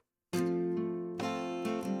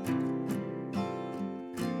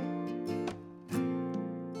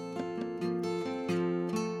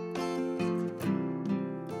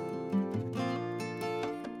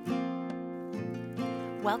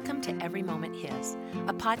Welcome to Every Moment His,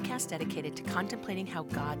 a podcast dedicated to contemplating how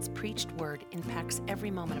God's preached word impacts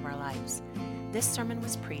every moment of our lives. This sermon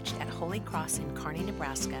was preached at Holy Cross in Kearney,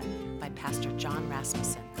 Nebraska by Pastor John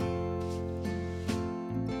Rasmussen.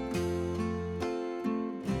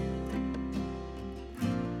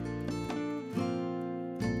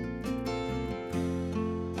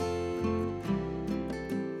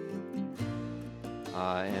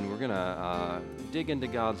 And we're going to dig into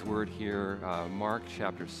God's Word here, Mark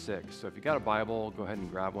chapter 6. So if you got a Bible, go ahead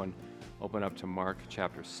and grab one. Open up to Mark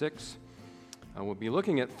chapter 6. We'll be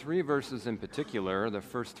looking at three verses in particular, the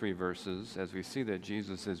first three verses, as we see that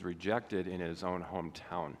Jesus is rejected in his own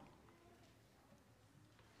hometown.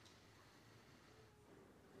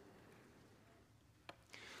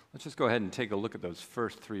 Let's just go ahead and take a look at those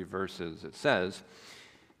first three verses. It says,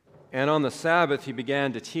 "And on the Sabbath he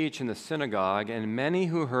began to teach in the synagogue, and many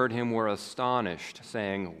who heard him were astonished,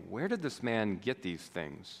 saying, 'Where did this man get these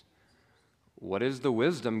things? What is the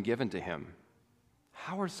wisdom given to him?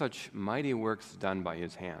 How are such mighty works done by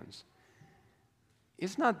his hands?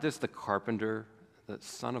 Is not this the carpenter, the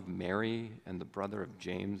son of Mary, and the brother of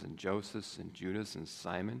James and Joseph and Judas and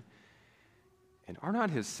Simon? And are not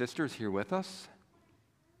his sisters here with us?'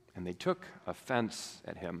 And they took offense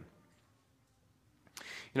at him."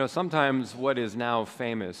 You know, sometimes what is now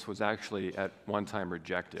famous was actually at one time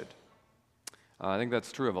rejected. I think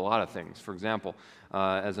that's true of a lot of things. For example,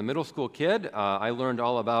 as a middle school kid, I learned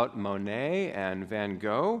all about Monet and Van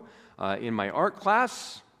Gogh in my art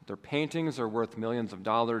class. Their paintings are worth millions of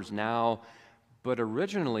dollars now, but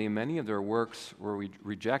originally many of their works were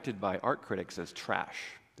rejected by art critics as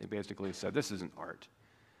trash. They basically said, "This isn't art."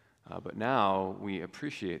 But now we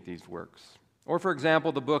appreciate these works. Or, for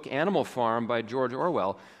example, the book Animal Farm by George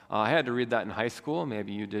Orwell. I had to read that in high school.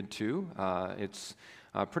 Maybe you did too. It's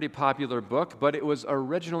a pretty popular book, but it was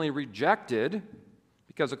originally rejected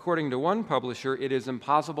because, according to one publisher, it is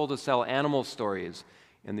impossible to sell animal stories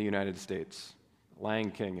in the United States.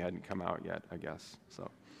 Lion King hadn't come out yet, I guess.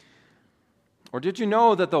 Or did you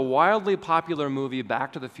know that the wildly popular movie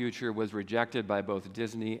Back to the Future was rejected by both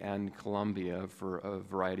Disney and Columbia for a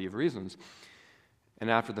variety of reasons? And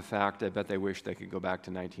after the fact, I bet they wish they could go back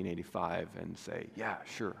to 1985 and say, "Yeah,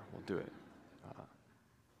 sure, we'll do it."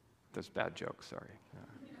 That's a bad joke, sorry.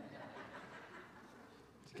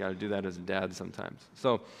 You got to do that as a dad sometimes.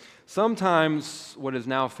 So sometimes what is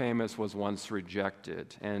now famous was once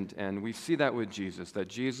rejected. And we see that with Jesus, that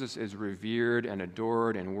Jesus is revered and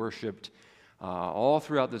adored and worshiped all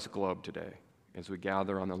throughout this globe today as we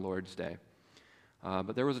gather on the Lord's Day.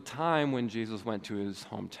 But there was a time when Jesus went to his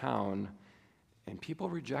hometown and people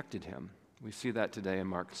rejected him. We see that today in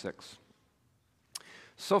Mark 6.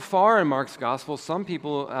 So far in Mark's gospel, some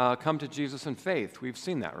people come to Jesus in faith. We've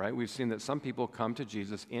seen that, right? We've seen that some people come to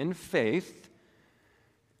Jesus in faith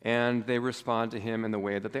and they respond to him in the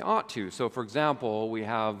way that they ought to. So, for example, we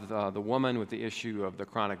have the woman with the issue of the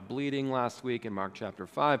chronic bleeding last week in Mark chapter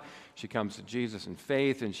 5. She comes to Jesus in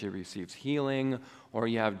faith and she receives healing. Or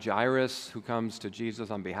you have Jairus who comes to Jesus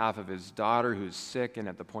on behalf of his daughter who's sick and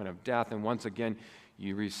at the point of death. And once again,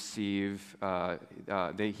 he receives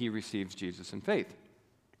Jesus in faith.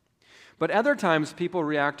 But other times, people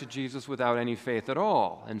react to Jesus without any faith at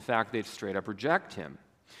all. In fact, they straight up reject him.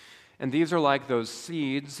 And these are like those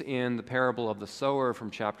seeds in the parable of the sower from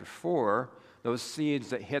chapter 4, those seeds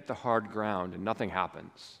that hit the hard ground and nothing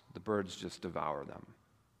happens. The birds just devour them.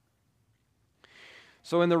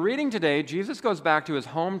 So in the reading today, Jesus goes back to his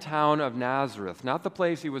hometown of Nazareth, not the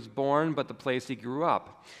place he was born, but the place he grew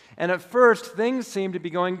up. And at first, things seem to be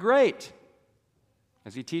going great.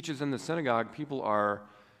 As he teaches in the synagogue, people are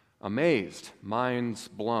amazed, minds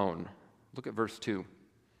blown. Look at verse 2.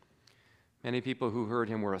 "Many people who heard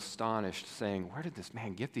him were astonished, saying, 'Where did this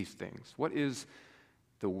man get these things? What is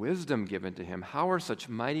the wisdom given to him? How are such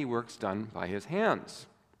mighty works done by his hands?'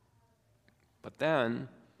 But then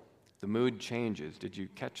the mood changes. Did you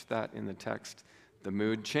catch that in the text? The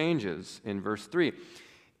mood changes in verse 3.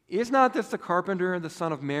 "Is not this the carpenter, the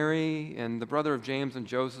son of Mary, and the brother of James and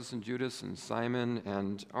Joseph and Judas and Simon?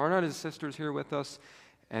 And are not his sisters here with us?"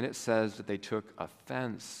 And it says that they took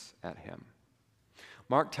offense at him.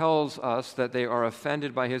 Mark tells us that they are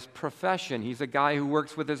offended by his profession. He's a guy who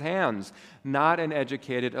works with his hands, not an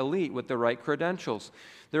educated elite with the right credentials.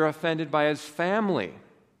 They're offended by his family.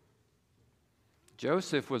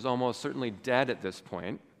 Joseph was almost certainly dead at this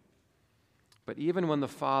point. But even when the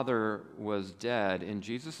father was dead, in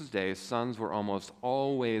Jesus' day, sons were almost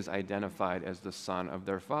always identified as the son of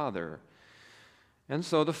their father. And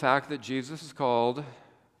so the fact that Jesus is called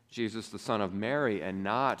Jesus the son of Mary and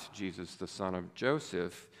not Jesus the son of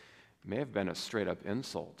Joseph may have been a straight-up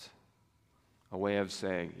insult. a way of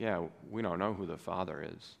saying, yeah, we don't know who the Father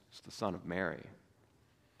is. It's the Son of Mary.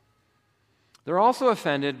 They're also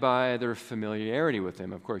offended by their familiarity with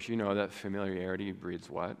him. Of course, you know that familiarity breeds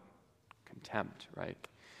what? Contempt, right?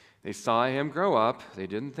 They saw him grow up. They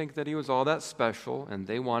didn't think that he was all that special, and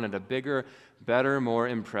they wanted a bigger, better, more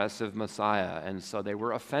impressive Messiah, and so they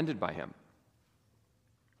were offended by him.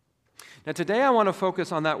 Now, today I want to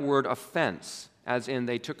focus on that word offense, as in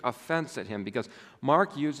they took offense at him, because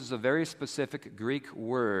Mark uses a very specific Greek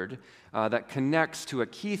word that connects to a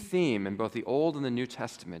key theme in both the Old and the New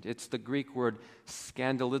Testament. It's the Greek word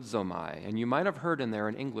scandalizomai, and you might have heard in there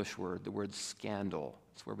an English word, the word scandal.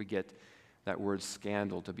 It's where we get that word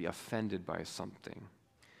scandal, to be offended by something.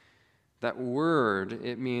 That word,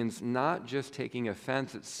 it means not just taking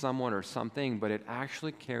offense at someone or something, but it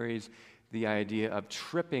actually carries the idea of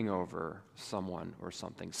tripping over someone or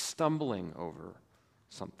something, stumbling over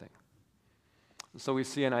something. So we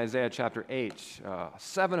see in Isaiah chapter 8,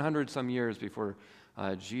 700 some years before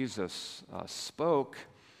Jesus spoke,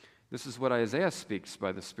 this is what Isaiah speaks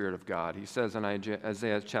by the Spirit of God. He says in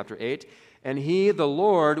Isaiah chapter 8, "And he, the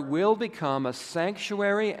Lord, will become a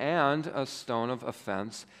sanctuary and a stone of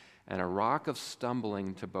offense, and a rock of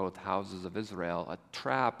stumbling to both houses of Israel, a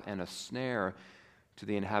trap and a snare to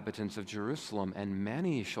the inhabitants of Jerusalem, and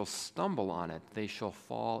many shall stumble on it. They shall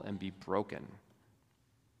fall and be broken."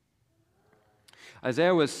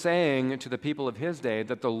 Isaiah was saying to the people of his day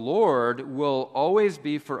that the Lord will always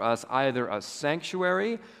be for us either a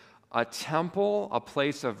sanctuary, a temple, a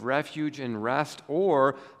place of refuge and rest,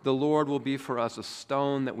 or the Lord will be for us a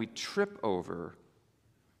stone that we trip over,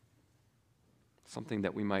 something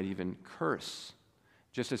that we might even curse,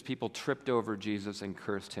 just as people tripped over Jesus and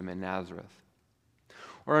cursed him in Nazareth.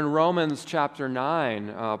 Or in Romans chapter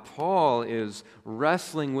 9, Paul is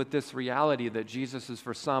wrestling with this reality that Jesus is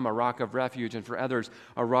for some a rock of refuge and for others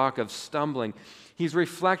a rock of stumbling. He's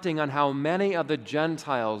reflecting on how many of the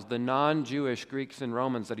Gentiles, the non-Jewish Greeks and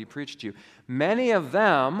Romans that he preached to, many of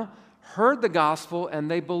them heard the gospel and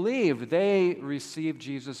they believed. They received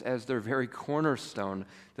Jesus as their very cornerstone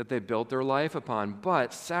that they built their life upon.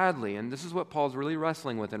 But sadly, and this is what Paul's really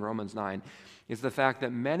wrestling with in Romans 9, is the fact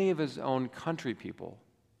that many of his own country people,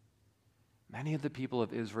 many of the people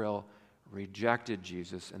of Israel, rejected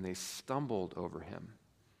Jesus and they stumbled over him.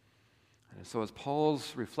 And so as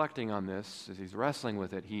Paul's reflecting on this, as he's wrestling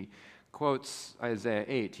with it, he quotes Isaiah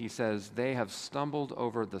 8. He says, "They have stumbled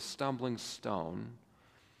over the stumbling stone.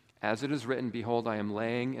 As it is written, behold, I am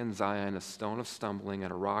laying in Zion a stone of stumbling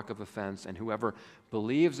and a rock of offense, and whoever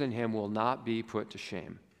believes in him will not be put to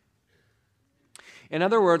shame." In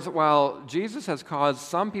other words, while Jesus has caused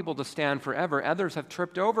some people to stand forever, others have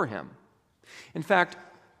tripped over him. In fact,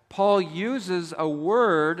 Paul uses a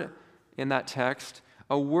word in that text,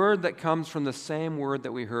 a word that comes from the same word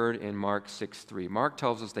that we heard in Mark 6:3. Mark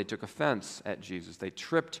tells us they took offense at Jesus. They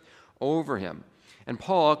tripped over him. And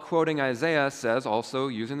Paul, quoting Isaiah, says, also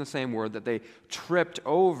using the same word, that they tripped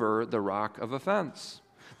over the rock of offense.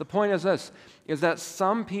 The point is this, is that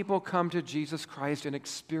some people come to Jesus Christ and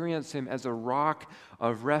experience him as a rock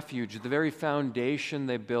of refuge, the very foundation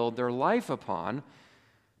they build their life upon,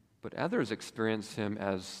 but others experience him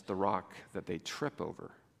as the rock that they trip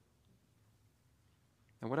over.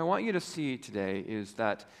 And what I want you to see today is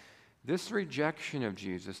that this rejection of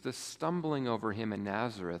Jesus, this stumbling over him in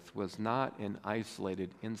Nazareth, was not an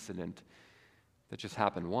isolated incident that just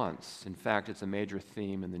happened once. In fact, it's a major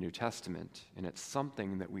theme in the New Testament, and it's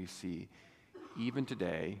something that we see even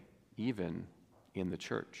today, even in the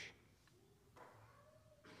church.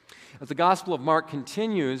 As the Gospel of Mark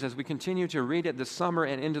continues, as we continue to read it this summer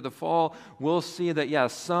and into the fall, we'll see that,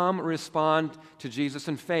 yes, some respond to Jesus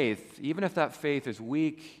in faith, even if that faith is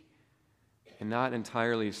weak and not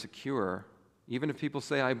entirely secure. Even if people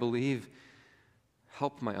say, "I believe,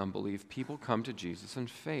 help my unbelief," people come to Jesus in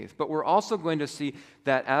faith. But we're also going to see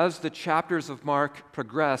that as the chapters of Mark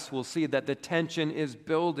progress, we'll see that the tension is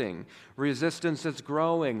building. Resistance is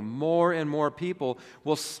growing. More and more people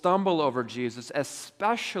will stumble over Jesus,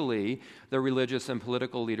 especially the religious and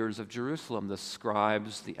political leaders of Jerusalem, the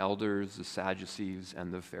scribes, the elders, the Sadducees,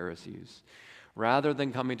 and the Pharisees. Rather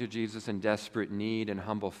than coming to Jesus in desperate need and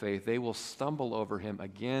humble faith, they will stumble over him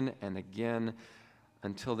again and again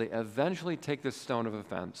until they eventually take this stone of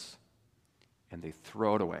offense and they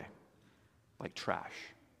throw it away like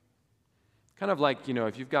trash. Kind of like,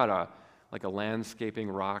 if you've got a landscaping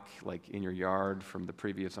rock like in your yard from the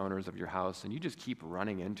previous owners of your house and you just keep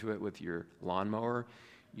running into it with your lawnmower,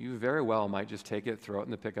 you very well might just take it, throw it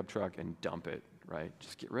in the pickup truck and dump it, right?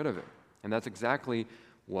 Just get rid of it. And that's exactly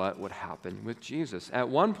what would happen with Jesus. At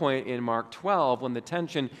one point in Mark 12, when the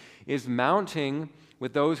tension is mounting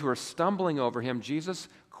with those who are stumbling over him, Jesus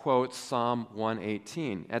quotes Psalm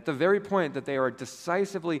 118. At the very point that they are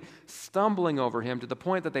decisively stumbling over him, to the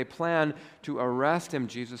point that they plan to arrest him,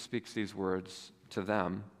 Jesus speaks these words to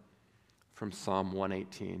them from Psalm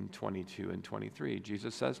 118, 22 and 23.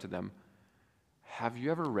 Jesus says to them, have you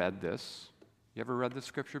ever read this? You ever read this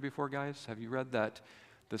scripture before, guys? Have you read that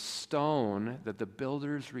the stone that the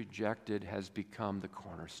builders rejected has become the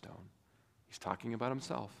cornerstone? He's talking about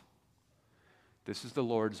himself. This is the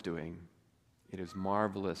Lord's doing. It is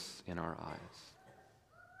marvelous in our eyes.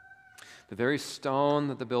 The very stone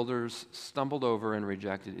that the builders stumbled over and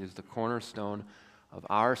rejected is the cornerstone of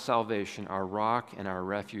our salvation, our rock and our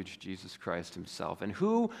refuge, Jesus Christ himself. And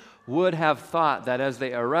who would have thought that as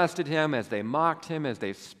they arrested him, as they mocked him, as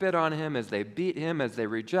they spit on him, as they beat him, as they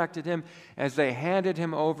rejected him, as they handed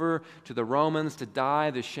him over to the Romans to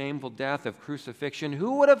die the shameful death of crucifixion,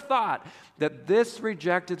 who would have thought that this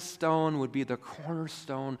rejected stone would be the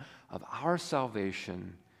cornerstone of our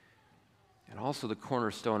salvation and also the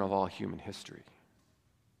cornerstone of all human history?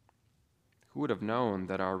 Who would have known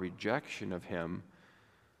that our rejection of him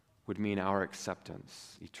would mean our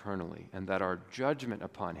acceptance eternally, and that our judgment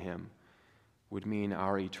upon him would mean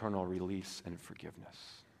our eternal release and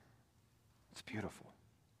forgiveness? It's beautiful.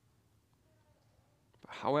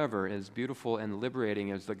 However, as beautiful and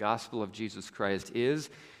liberating as the gospel of Jesus Christ is,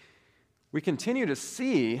 we continue to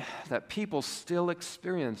see that people still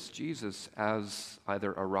experience Jesus as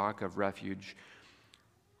either a rock of refuge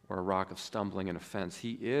or a rock of stumbling and offense.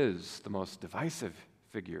 He is the most divisive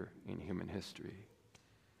figure in human history.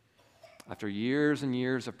 After years and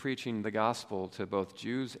years of preaching the gospel to both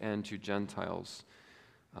Jews and to Gentiles,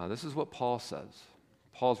 this is what Paul says.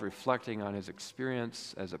 Paul's reflecting on his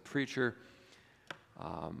experience as a preacher,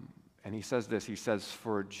 and he says this. He says,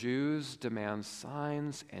 "For Jews demand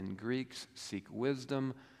signs and Greeks seek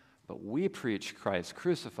wisdom, but we preach Christ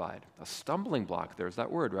crucified." A stumbling block, there's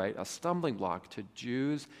that word, right? A stumbling block to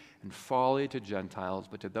Jews and folly to Gentiles,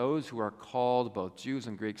 but to those who are called, both Jews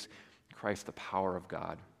and Greeks, Christ the power of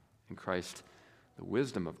God, in Christ the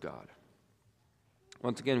wisdom of God.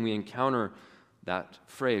 Once again, we encounter that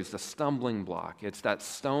phrase, the stumbling block. It's that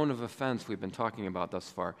stone of offense we've been talking about thus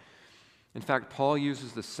far. In fact, Paul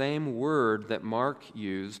uses the same word that Mark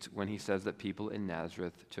used when he says that people in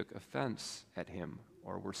Nazareth took offense at him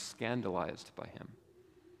or were scandalized by him.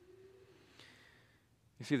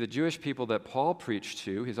 You see, the Jewish people that Paul preached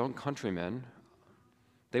to, his own countrymen,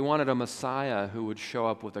 they wanted a Messiah who would show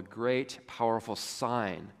up with a great, powerful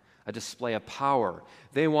sign, a display of power.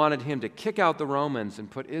 They wanted him to kick out the Romans and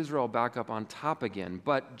put Israel back up on top again.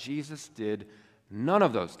 But Jesus did none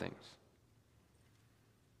of those things.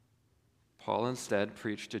 Paul instead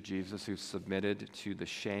preached a Jesus who submitted to the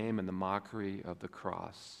shame and the mockery of the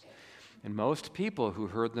cross. And most people who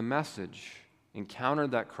heard the message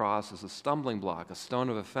encountered that cross as a stumbling block, a stone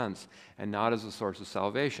of offense, and not as a source of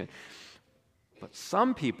salvation. But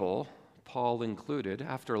some people, Paul included,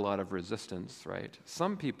 after a lot of resistance, right?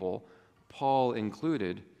 Some people, Paul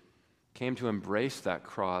included, came to embrace that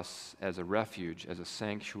cross as a refuge, as a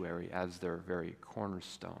sanctuary, as their very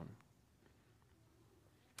cornerstone.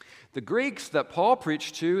 The Greeks that Paul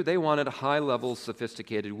preached to, they wanted high-level,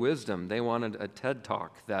 sophisticated wisdom. They wanted a TED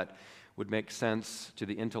Talk that would make sense to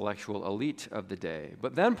the intellectual elite of the day.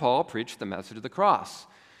 But then Paul preached the message of the cross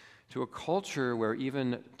to a culture where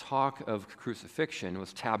even talk of crucifixion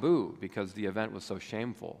was taboo because the event was so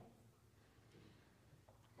shameful.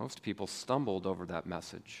 Most people stumbled over that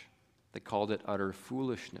message. They called it utter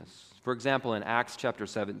foolishness. For example, in Acts chapter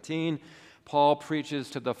 17, Paul preaches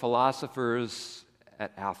to the philosophers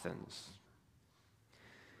at Athens.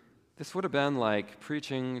 This would have been like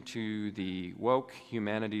preaching to the woke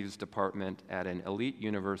humanities department at an elite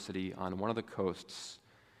university on one of the coasts.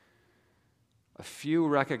 A few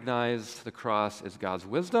recognized the cross as God's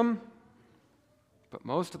wisdom, but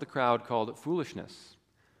most of the crowd called it foolishness.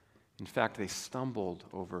 In fact, they stumbled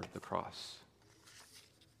over the cross.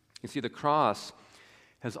 You see, the cross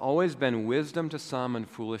has always been wisdom to some and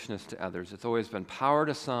foolishness to others. It's always been power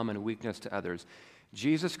to some and weakness to others.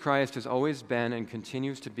 Jesus Christ has always been and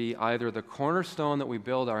continues to be either the cornerstone that we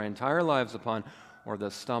build our entire lives upon or the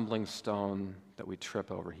stumbling stone that we trip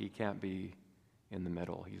over. He can't be in the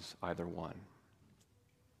middle. He's either one.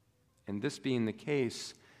 And this being the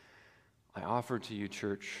case, I offer to you,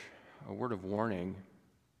 church, a word of warning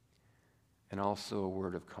and also a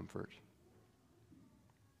word of comfort.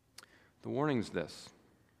 The warning's this.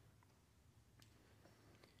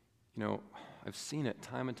 You know, I've seen it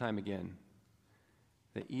time and time again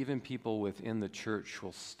that even people within the church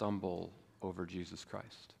will stumble over Jesus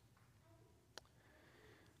Christ.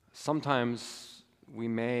 Sometimes we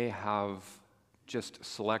may have just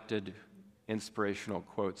selected inspirational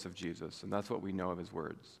quotes of Jesus, and that's what we know of his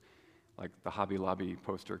words, like the Hobby Lobby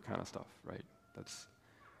poster kind of stuff, right?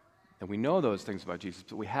 And we know those things about Jesus,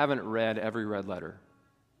 but we haven't read every red letter,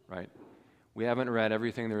 right? We haven't read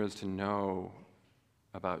everything there is to know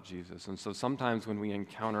about Jesus. And so sometimes when we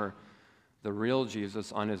encounter the real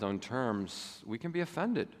Jesus on his own terms, we can be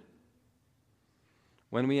offended.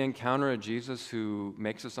 When we encounter a Jesus who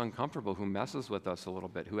makes us uncomfortable, who messes with us a little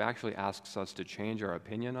bit, who actually asks us to change our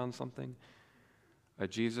opinion on something, a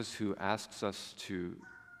Jesus who asks us to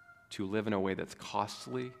live in a way that's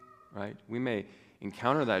costly, right? We may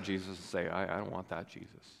encounter that Jesus and say, I don't want that Jesus.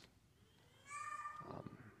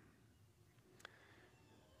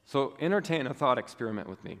 So entertain a thought experiment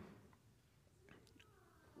with me.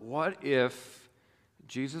 What if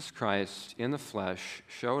Jesus Christ in the flesh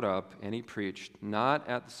showed up and he preached not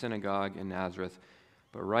at the synagogue in Nazareth,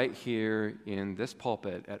 but right here in this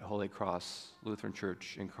pulpit at Holy Cross Lutheran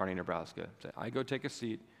Church in Kearney, Nebraska? I go take a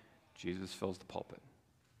seat, Jesus fills the pulpit.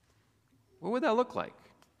 What would that look like?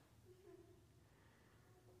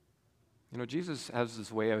 You know, Jesus has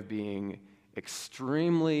this way of being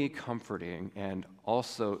extremely comforting and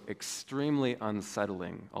also extremely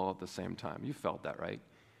unsettling all at the same time. You felt that, right?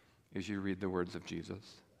 As you read the words of Jesus.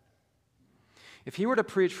 If he were to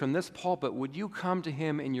preach from this pulpit, would you come to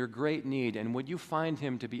him in your great need, and would you find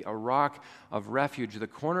him to be a rock of refuge, the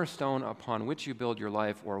cornerstone upon which you build your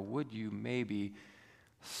life, or would you maybe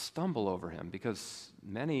stumble over him? Because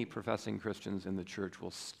many professing Christians in the church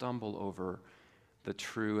will stumble over the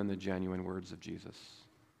true and the genuine words of Jesus.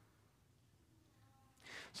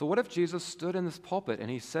 So what if Jesus stood in this pulpit and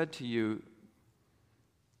he said to you,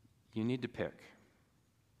 you need to pick.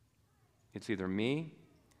 It's either me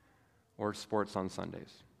or sports on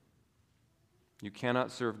Sundays. You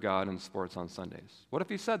cannot serve God in sports on Sundays. What if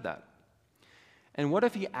he said that? And what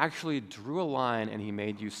if he actually drew a line and he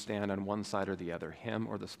made you stand on one side or the other, him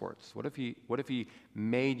or the sports? What if he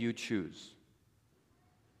made you choose?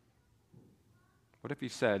 What if he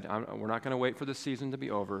said, we're not going to wait for the season to be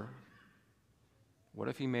over? What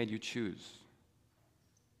if he made you choose?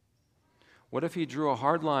 What if he drew a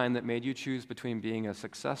hard line that made you choose between being a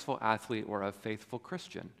successful athlete or a faithful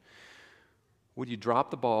Christian? Would you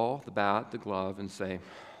drop the ball, the bat, the glove, and say,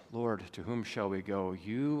 Lord, to whom shall we go?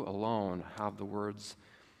 You alone have the words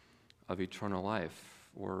of eternal life.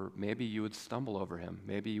 Or maybe you would stumble over him.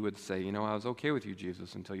 Maybe you would say, I was okay with you,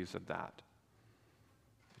 Jesus, until you said that.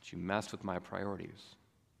 But you messed with my priorities.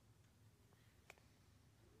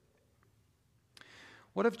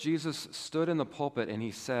 What if Jesus stood in the pulpit and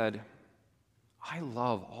he said, I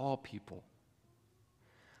love all people.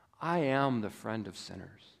 I am the friend of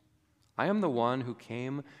sinners. I am the one who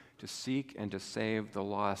came to seek and to save the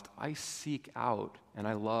lost. I seek out and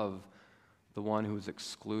I love the one who is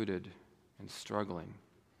excluded and struggling.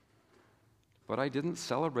 But I didn't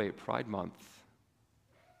celebrate Pride Month,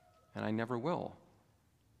 and I never will.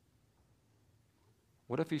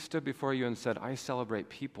 What if he stood before you and said, I celebrate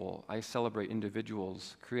people, I celebrate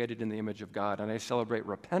individuals created in the image of God, and I celebrate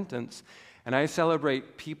repentance, and I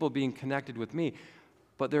celebrate people being connected with me,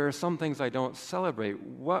 but there are some things I don't celebrate.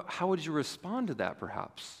 How would you respond to that,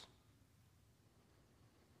 perhaps?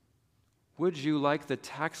 Would you, like the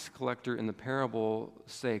tax collector in the parable,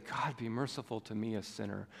 say, God, be merciful to me, a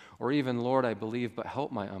sinner, or even, Lord, I believe, but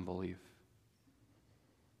help my unbelief?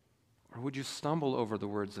 Or would you stumble over the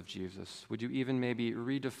words of Jesus? Would you even maybe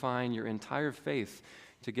redefine your entire faith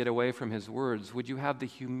to get away from his words? Would you have the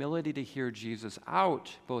humility to hear Jesus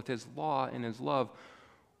out, both his law and his love?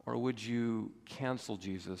 Or would you cancel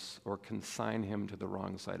Jesus or consign him to the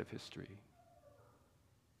wrong side of history?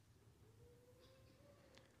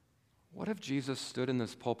 What if Jesus stood in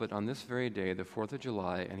this pulpit on this very day, the 4th of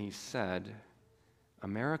July, and he said,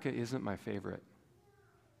 America isn't my favorite.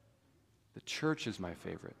 The church is my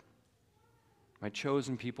favorite. My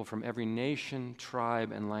chosen people from every nation,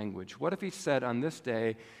 tribe, and language. What if he said on this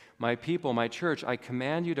day, my people, my church, I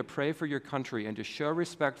command you to pray for your country and to show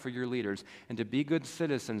respect for your leaders and to be good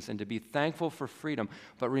citizens and to be thankful for freedom.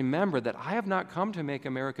 But remember that I have not come to make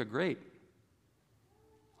America great.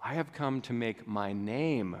 I have come to make my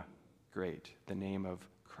name great, the name of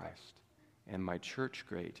Christ, and my church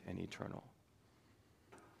great and eternal.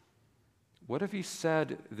 What if he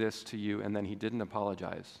said this to you and then he didn't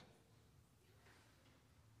apologize?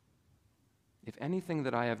 If anything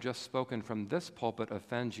that I have just spoken from this pulpit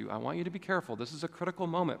offends you, I want you to be careful. This is a critical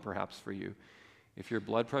moment, perhaps, for you. If your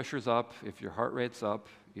blood pressure's up, if your heart rate's up,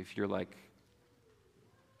 if you're like,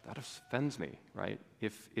 that offends me, right?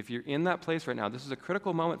 If you're in that place right now, this is a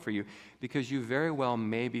critical moment for you because you very well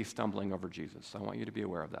may be stumbling over Jesus. I want you to be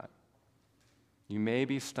aware of that. You may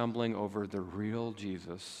be stumbling over the real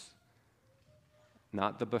Jesus,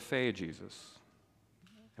 not the buffet Jesus.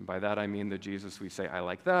 And by that I mean the Jesus we say, I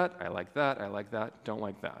like that, I like that, I like that, don't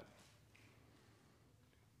like that.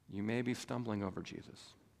 You may be stumbling over Jesus.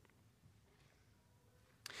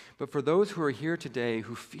 But for those who are here today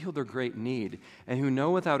who feel their great need and who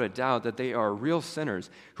know without a doubt that they are real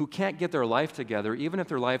sinners, who can't get their life together even if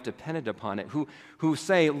their life depended upon it, who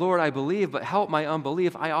say, Lord, I believe, but help my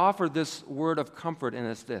unbelief, I offer this word of comfort, and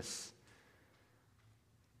it's this.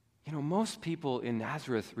 You know, most people in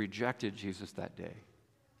Nazareth rejected Jesus that day.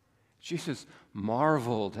 Jesus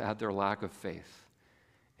marveled at their lack of faith,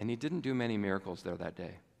 and he didn't do many miracles there that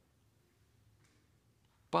day.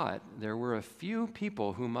 But there were a few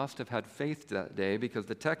people who must have had faith that day, because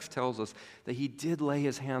the text tells us that he did lay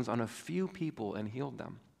his hands on a few people and healed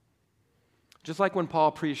them. Just like when Paul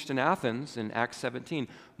preached in Athens in Acts 17,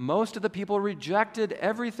 most of the people rejected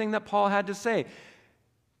everything that Paul had to say,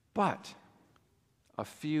 but a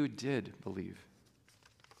few did believe.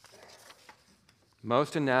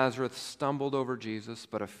 Most in Nazareth stumbled over Jesus,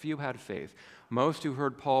 but a few had faith. Most who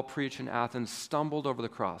heard Paul preach in Athens stumbled over the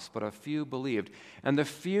cross, but a few believed. And the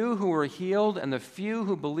few who were healed and the few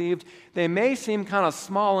who believed, they may seem kind of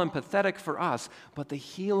small and pathetic for us, but the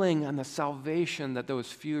healing and the salvation that those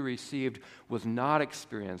few received was not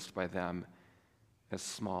experienced by them as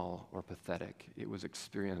small or pathetic. It was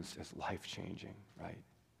experienced as life-changing, right?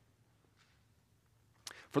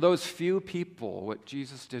 For those few people, what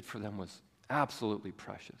Jesus did for them was absolutely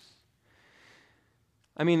precious.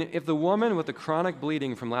 I mean, if the woman with the chronic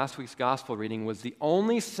bleeding from last week's gospel reading was the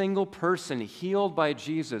only single person healed by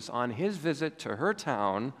Jesus on his visit to her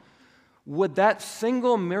town, would that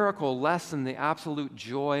single miracle lessen the absolute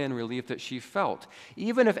joy and relief that she felt?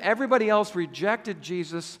 Even if everybody else rejected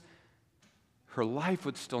Jesus, her life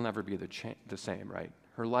would still never be the same, right?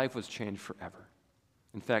 Her life was changed forever.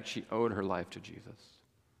 In fact, she owed her life to Jesus.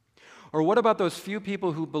 Or what about those few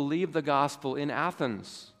people who believed the gospel in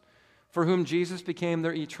Athens, for whom Jesus became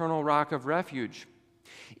their eternal rock of refuge?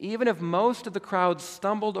 Even if most of the crowd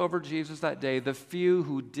stumbled over Jesus that day, the few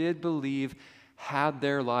who did believe had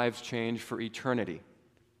their lives changed for eternity.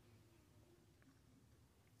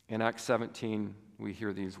 In Acts 17, we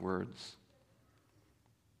hear these words.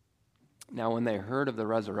 Now, when they heard of the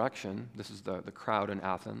resurrection, this is the crowd in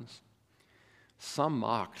Athens, some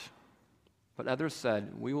mocked, but others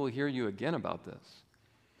said, we will hear you again about this.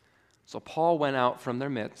 So Paul went out from their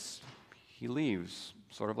midst. He leaves,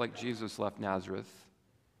 sort of like Jesus left Nazareth.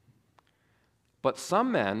 But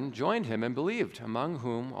some men joined him and believed, among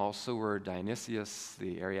whom also were Dionysius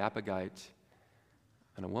the Areopagite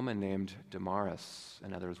and a woman named Damaris,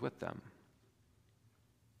 and others with them.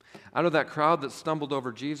 Out of that crowd that stumbled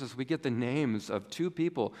over Jesus, we get the names of two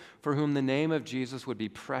people for whom the name of Jesus would be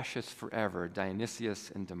precious forever,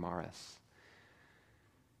 Dionysius and Damaris.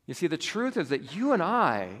 You see, the truth is that you and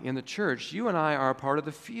I, in the church, you and I are a part of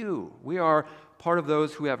the few. We are part of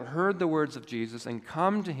those who have heard the words of Jesus and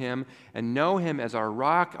come to him and know him as our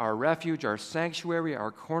rock, our refuge, our sanctuary,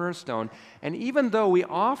 our cornerstone. And even though we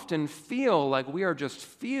often feel like we are just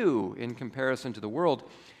few in comparison to the world,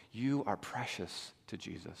 you are precious to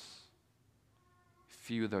Jesus,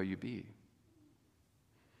 few though you be.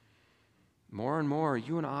 More and more,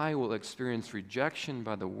 you and I will experience rejection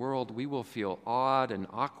by the world. We will feel odd and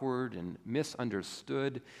awkward and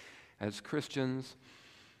misunderstood as Christians.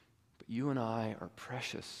 But you and I are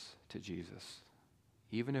precious to Jesus,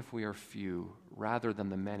 even if we are few, rather than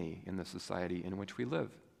the many in the society in which we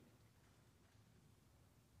live.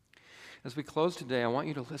 As we close today, I want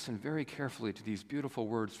you to listen very carefully to these beautiful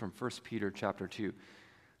words from 1 Peter chapter 2.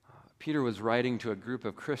 Peter was writing to a group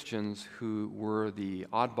of Christians who were the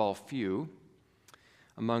oddball few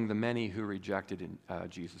among the many who rejected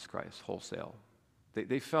Jesus Christ wholesale.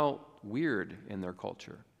 They felt weird in their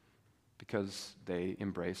culture because they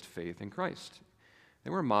embraced faith in Christ.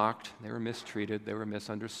 They were mocked, they were mistreated, they were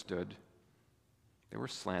misunderstood, they were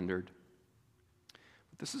slandered.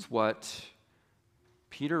 But this is what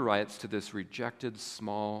Peter writes to this rejected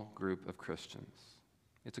small group of Christians.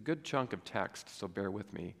 It's a good chunk of text, so bear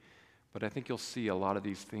with me. But I think you'll see a lot of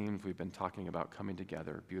these themes we've been talking about coming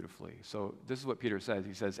together beautifully. So this is what Peter says.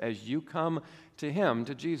 He says, as you come to him,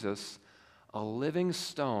 to Jesus, a living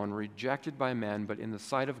stone rejected by men, but in the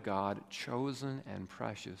sight of God, chosen and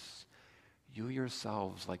precious, you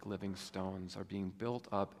yourselves, like living stones, are being built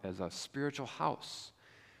up as a spiritual house,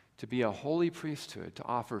 to be a holy priesthood, to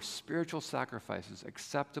offer spiritual sacrifices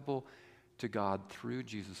acceptable to God through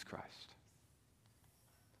Jesus Christ.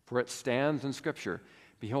 For it stands in Scripture,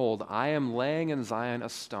 behold, I am laying in Zion a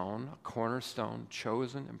stone, a cornerstone,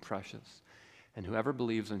 chosen and precious, and whoever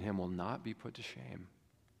believes in him will not be put to shame.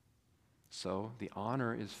 So the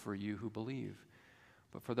honor is for you who believe.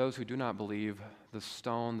 But for those who do not believe, the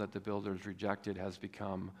stone that the builders rejected has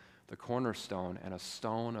become the cornerstone and a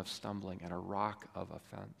stone of stumbling and a rock of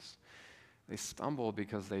offense. They stumble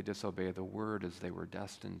because they disobey the word as they were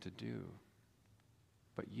destined to do.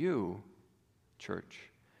 But you, church,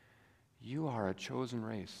 you are a chosen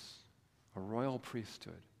race, a royal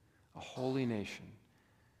priesthood, a holy nation,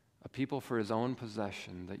 a people for his own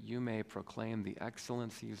possession, that you may proclaim the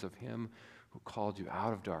excellencies of him who called you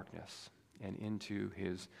out of darkness and into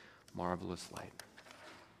his marvelous light.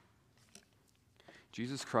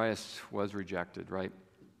 Jesus Christ was rejected, right?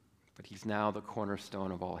 But he's now the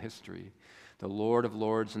cornerstone of all history, the Lord of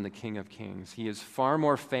lords and the King of kings. He is far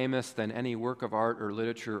more famous than any work of art or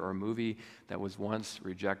literature or movie that was once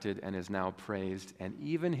rejected and is now praised. And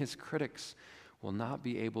even his critics will not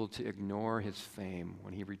be able to ignore his fame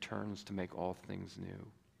when he returns to make all things new.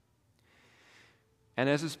 And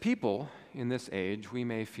as his people in this age, we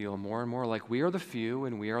may feel more and more like we are the few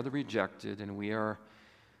and we are the rejected and we are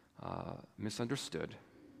misunderstood.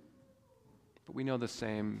 But we know the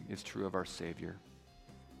same is true of our Savior.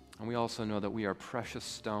 And we also know that we are precious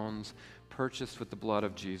stones purchased with the blood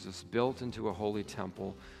of Jesus, built into a holy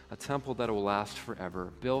temple, a temple that will last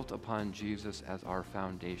forever, built upon Jesus as our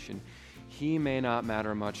foundation. He may not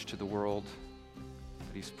matter much to the world,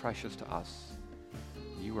 but he's precious to us.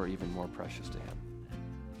 You are even more precious to him.